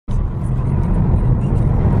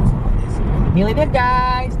Nearly there,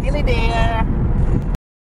 guys. Nearly there.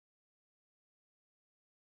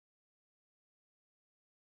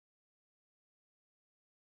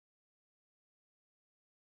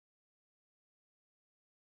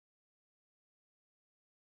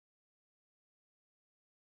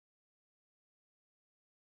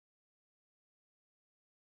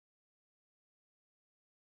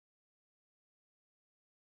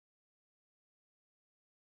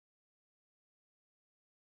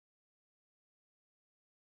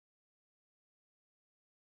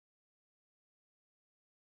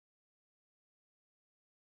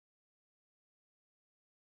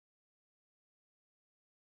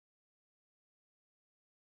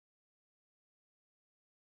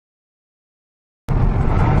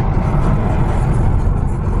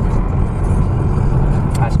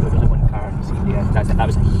 That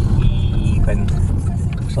was a heaving. So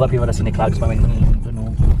a lot of people would have seen the clouds by when I don't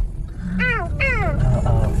know.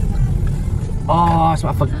 Oh, that's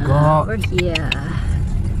what I forgot. We're here.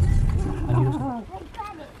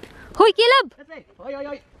 Hoi, Caleb!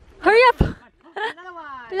 Hurry up!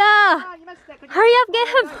 La! Hurry up, get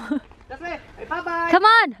him! Come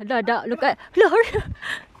on! Look at. Look, hurry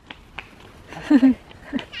up!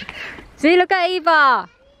 See, look at Eva!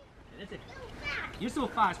 You're so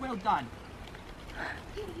fast, well done.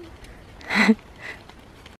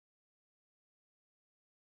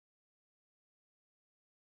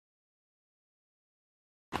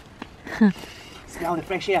 Smell the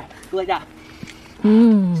fresh air. Go like that.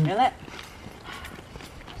 Smell it.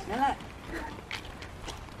 Smell it.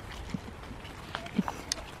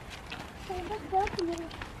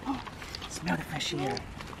 Oh, smell the fresh air.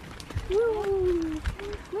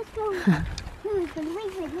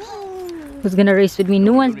 Who's gonna race with me?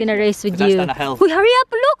 No one's gonna race with you. That's down a hill. Wait, hurry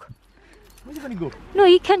up! Look! Where's it gonna go? No,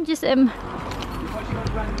 you can't just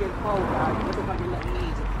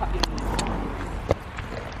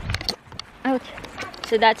Out.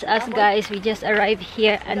 So that's us, guys. We just arrived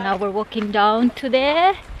here and now we're walking down to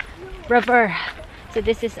the river. So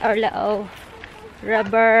this is our little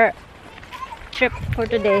rubber trip for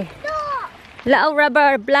today. Little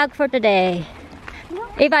rubber vlog for today.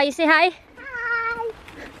 Eva, you say hi? Hi.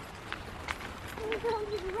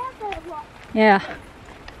 Yeah.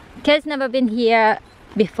 Kids never been here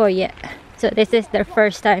before yet. So this is their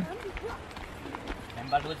first time.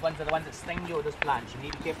 Remember, those ones are the ones that sting you, those plants. You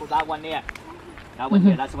need to be careful with that one there. That one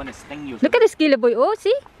there, that's the one that stings you. Look at this killer boy. Oh,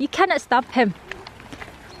 see? You cannot stop him.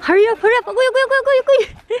 Hurry up, hurry up. Go, go, go, go, go.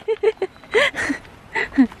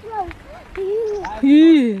 If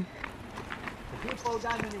you fall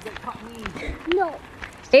down and you get cut knees. No.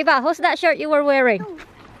 Eva, who's that shirt you were wearing? No.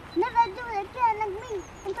 Never do it again like me.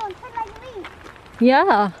 And don't sit like me.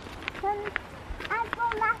 Yeah. Then I go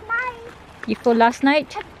last night. You fell last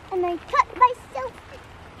night? And I cut myself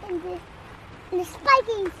in the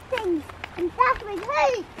spiky things. And that was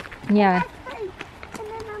hurt. Yeah. That's hurt. And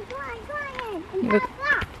then I'm crying. And You were- that's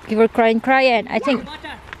that. You were crying. I think.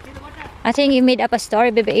 I think you made up a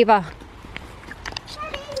story, baby Eva.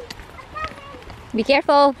 Daddy, I'm coming. Be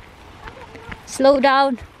careful. Slow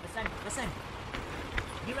down. Listen, listen.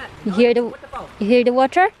 You hear the? Waterfall. You hear the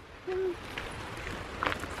water?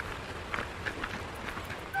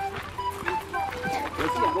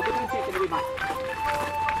 Let's see, we'll go down and check in the way back.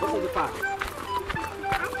 This is the park.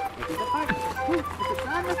 This is the park. Look at the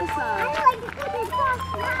sun, look at the sun. I like to go to the park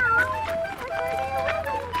now. What are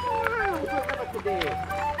you Look at today.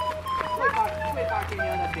 Way back in the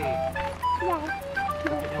other day. Yeah.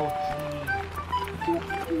 Look at the old tree.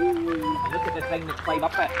 And look at the thing that climb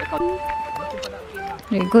up it. Look at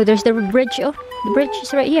There you go. There's the bridge. Oh, the bridge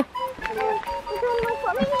is right here.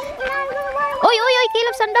 Oi, oi, oi,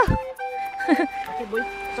 Caleb Sando. Okay, boy.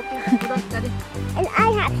 It's okay. Hold on, Daddy. And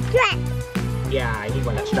I have straps. Yeah, I need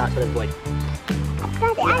one that straps for this boy.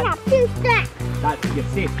 Daddy, I have 2 straps. That's you're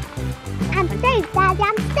safe. I'm safe, Daddy, I'm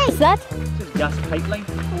What's safe. that? This is just pipeline.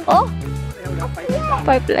 Oh, Yeah.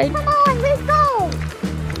 pipeline. Come on, let's go.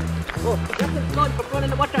 Oh, grab some stone for throwing in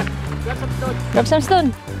the water. Grab some stone. Grab some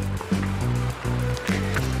stone.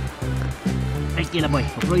 Nice deal, boy.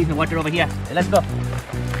 We'll throw you in the water over here. Hey, let's go.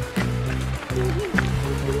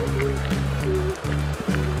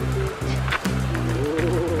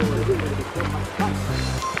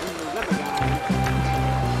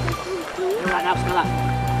 Right now, smell that.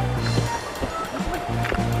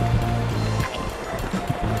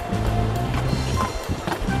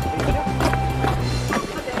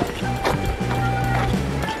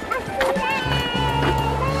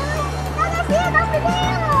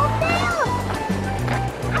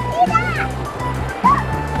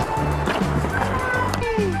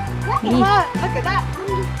 Look at that.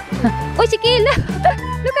 Oi, si Caleb.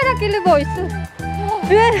 Look look at that little boy.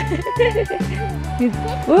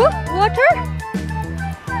 Oh, water.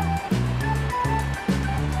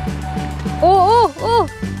 Oh.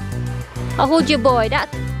 I'll hold you, boy. That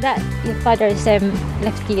your father's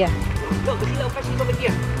left here. Look, the little fishies over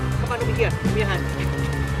here. Come on over here. Give me a hand.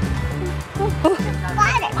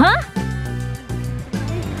 Huh?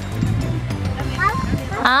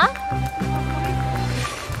 Huh?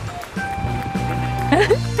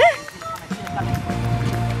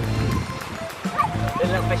 The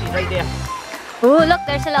little fishies right there. Oh, look,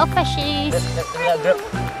 there's a lot of fishies. The little group.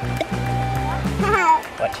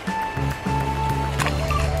 Watch.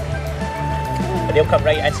 And they'll come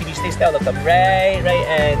right and see me stay still. They'll come right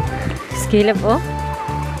in. Scalable.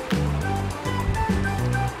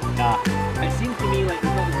 It seems to me like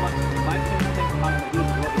there's not as much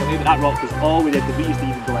maybe that rock was all we did. We used to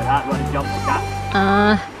even go like that, run and jump like that.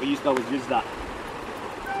 We used to always use that.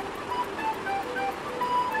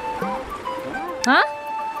 Huh?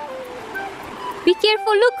 Be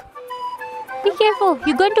careful, look. Be careful.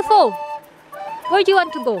 You're going to fall. Where do you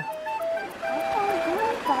want to go?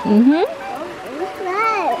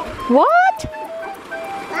 What?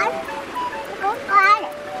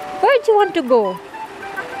 Where do you want to go?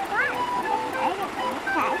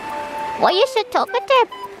 Why are you so talkative?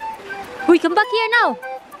 We come back here now.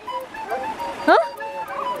 Huh?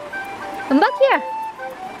 Come back here.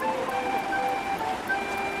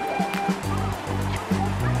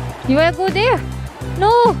 You want to go there?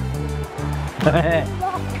 No.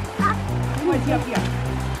 Where's he up here?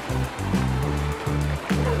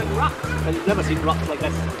 I've never seen rocks like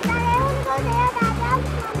this.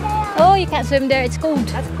 Oh, you can't swim there. It's cold.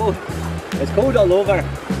 That's cold. It's cold all over.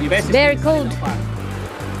 It's very cold.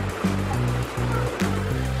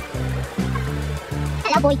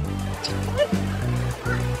 Hello, boy.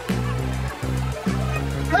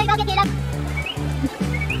 Boy, go get Caleb.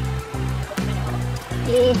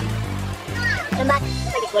 Come back.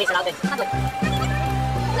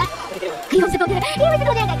 He wants to go there. He wants to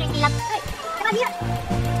go there. That great Caleb. Come on here.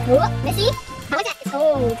 Oh, let's see. How is that? It's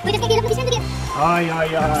cold. Wait, just get Caleb. Put his hand again. Ay.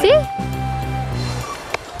 See?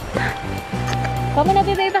 Come on na,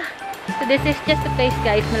 baby. So this is just the place,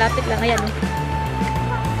 guys. Malapit lang. Ayan.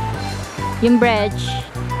 Yung bridge.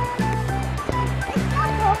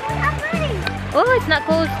 Oh, it's not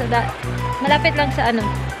cold. So that, malapit lang sa ano.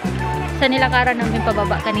 Sa nilakaran namin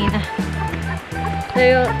pababa kanina.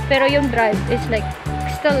 Pero yung drive is like,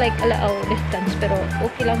 still like a little distance. Pero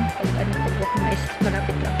okay lang pag ano, pag-walk na is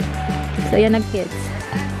malapit lang. So yan ang kids.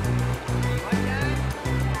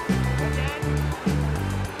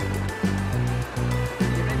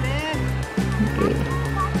 Okay.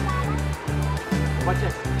 Watch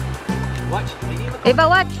this. Watch. Eva,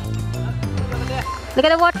 watch. Look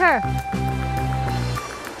at the water.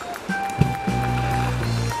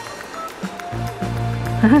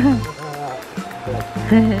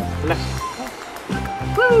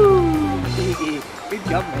 Woo! Good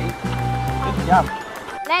job, mate. Good job.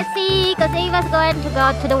 Let's see, because Eva's going to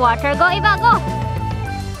go to the water. Go, Eva, go.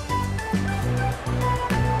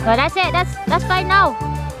 Go, that's it. That's fine now.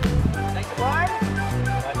 Nice warm.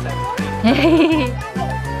 That's it.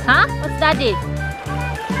 Huh? What's daddy?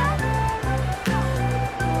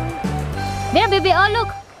 There, baby. Oh, look.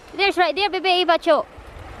 There's right there, baby Eva Cho.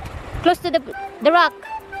 Close to the rock.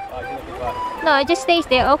 No, it just stays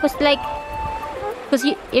there. Oh, because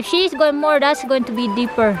if she's going more, that's going to be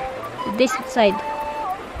deeper. This side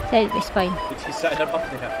is fine. She's sitting above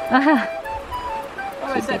there. Uh-huh.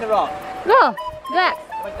 Oh, I set the rock. Go, back.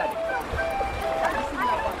 Where's Daddy?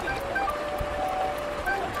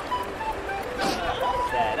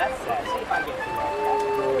 That's sad. See if I get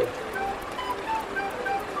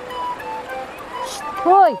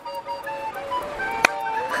Boy.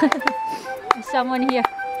 There's someone here.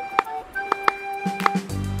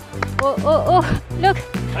 Oh, look.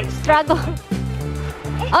 Struggle.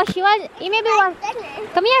 Oh, she wants, maybe one.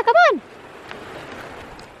 Come here, come on.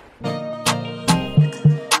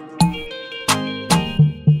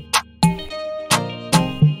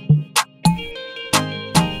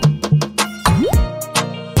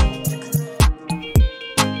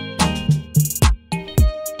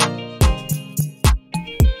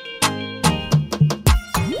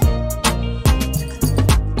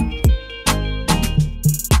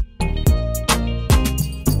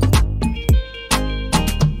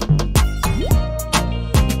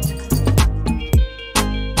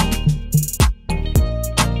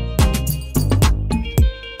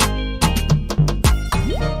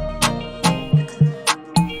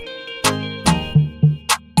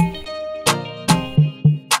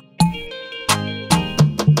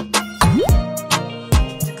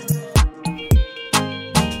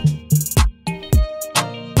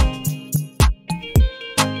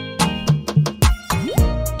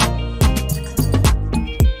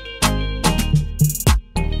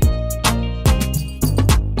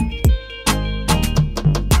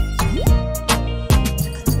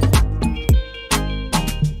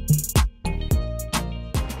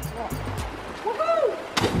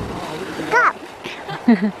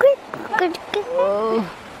 Oh.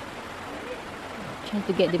 Trying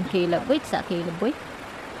to get them Caleb. Wait, sa Caleb, boy.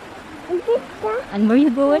 And where you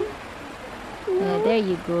going? Yeah, there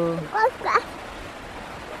you go.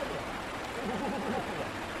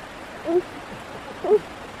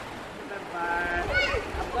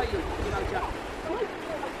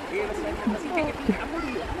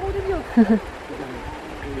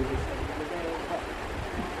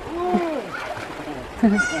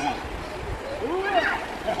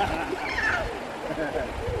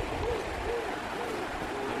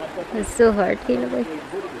 It's so hard, Caleb. Boy.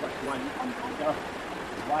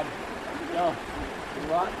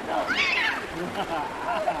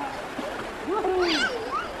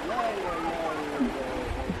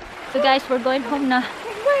 So guys, we're going home na.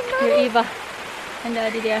 Here, Eva and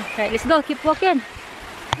Daddy there. Right, let's go. Keep walking.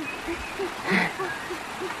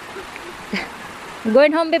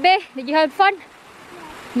 Going home, baby. Did you have fun?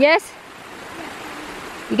 Yes.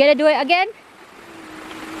 You gonna do it again?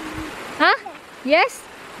 Huh? Yes?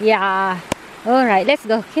 Yeah. All right, let's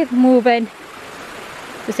go. Keep moving.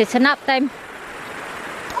 Because it's a nap time.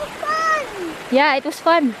 It's fun. Yeah, it was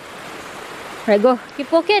fun. Right, go.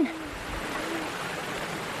 Keep walking.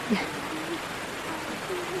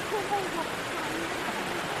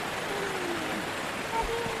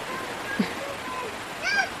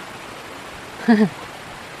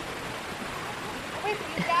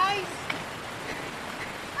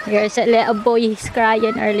 Here's a little boy, he's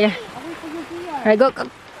crying earlier. Alright, go.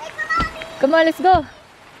 Come on, let's go.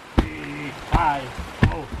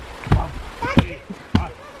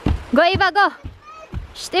 Go, Eva, go.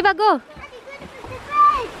 Shh, Eva, go.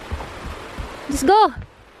 Let's go.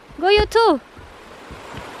 Go, you too.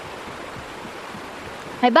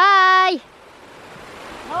 Bye-bye.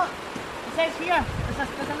 Oh, it says here, there's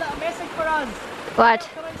a little message for us. What?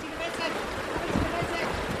 Come and see the message. Come and see the message.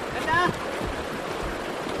 Ganda.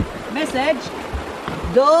 Message.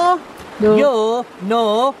 Do you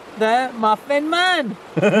know the Muffin Man?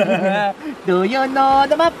 Do you know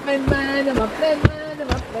the Muffin Man? The Muffin Man, the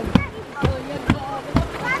Muffin Man. Do you know the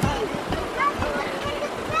Muffin Man?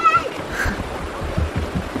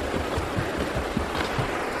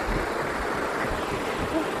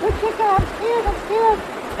 Look, check out upstairs, upstairs.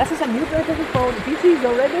 That's just a new version of the phone. PC's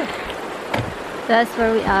already. That's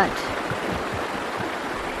where we at.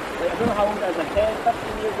 I don't know how old I was, like 10,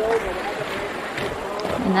 15 years old.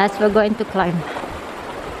 And that's we're going to climb.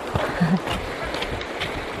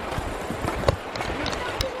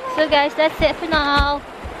 So guys, that's it for now.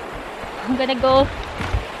 I'm gonna go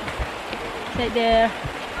sit there.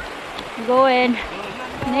 Go in.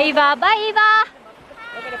 Eva, bye Eva.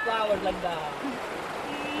 Look at the flowers like that.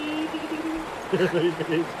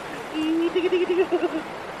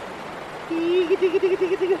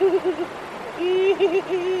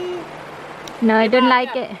 No, I don't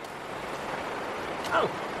like it. Oh,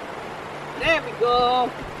 there we go.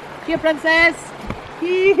 Here, princess.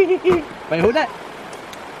 Wait, hold that.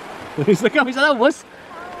 He's like, he's a little wuss.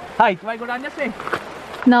 Hi, do I go down this way?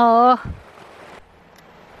 No.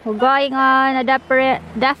 We're going on a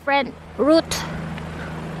different route.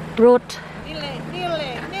 Nearly.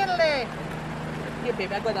 Here,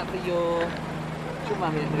 baby, I got that for you. Show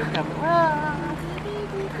mommy the camera.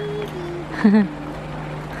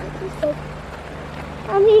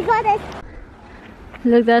 Mommy got it.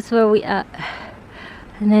 Look, that's where we are.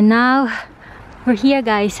 And then now we're here,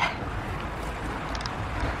 guys.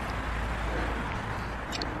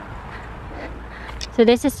 So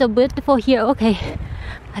this is so beautiful here. Okay.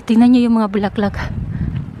 At tingnan nyo yung mga bulaklak.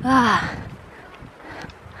 Ah.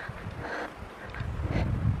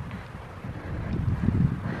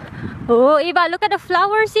 Oh, Eva, look at the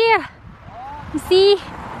flowers here. You see?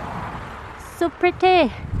 So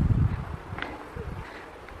pretty.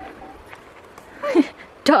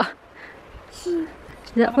 Duh.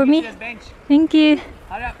 Is that for me? Thank you.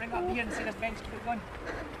 Hurry up, bring up here and see this bench. Keep it going.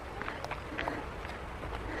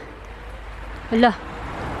 Hala.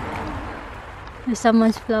 There's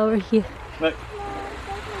someone's flower here. Look.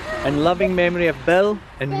 In loving memory of Bill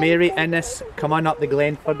and Mary Innes coming up the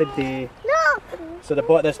glen for the day. No. So they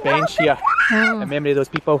bought this bench here Oh, in memory of those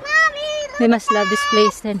people. they must love this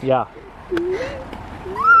place then. Yeah.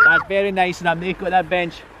 That's very nice, and I'm making that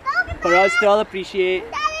bench for us to all appreciate.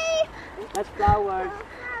 That's flowers.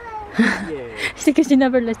 Yeah. Because she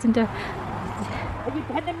never listened to her. Are you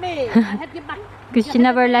hitting me? Hit your back. Because she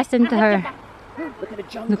never listened to her. Look at the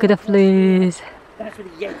jungle. Look at the place. That's where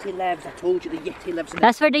the Yeti lives. I told you the Yeti lives in the...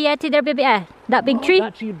 That's where the Yeti there, baby. That big tree.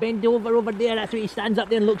 That's you bend over there. That's where he stands up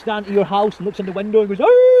there and looks down to your house and looks in the window and goes,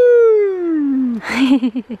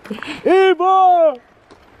 "Hey, hey, boy!"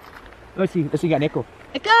 Let's see, get an echo.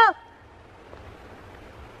 Echo!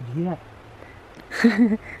 Yeah.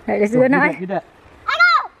 Alright, let's go now. Do that.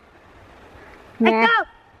 Nah.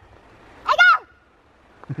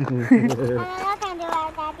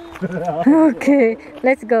 Okay,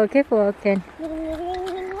 let's go. Careful, Ken.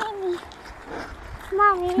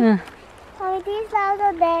 Mommy, Mommy, this is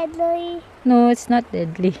also deadly. No, it's not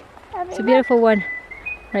deadly. It's a beautiful one.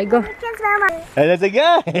 Right, go. You can smell my. Hey, let's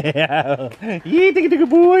go. Yeah, take it,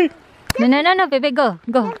 boy. No, baby, go.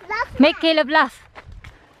 Make Caleb laugh.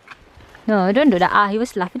 No, don't do that. Ah, he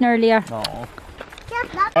was laughing earlier. No.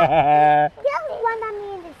 Just one of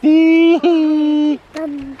me. Let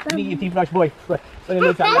me get your teeth brush, boy.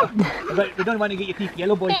 We don't want to get your teeth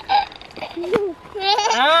yellow, boy.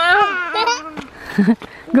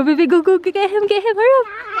 Go, baby, go. Get him, hurry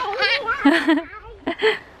up.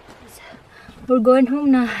 We're going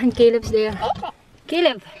home now, and Caleb's there.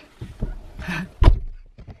 Caleb.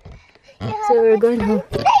 So we're going home.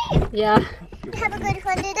 Yeah. Have a good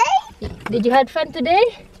fun today. Did you have fun today?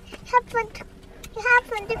 Have fun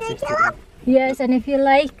today, Caleb. Yes, and if you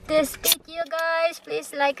like this video, guys,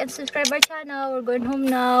 please like and subscribe our channel. We're going home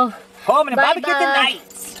now. Home and Bye, barbecue bye.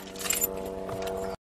 tonight.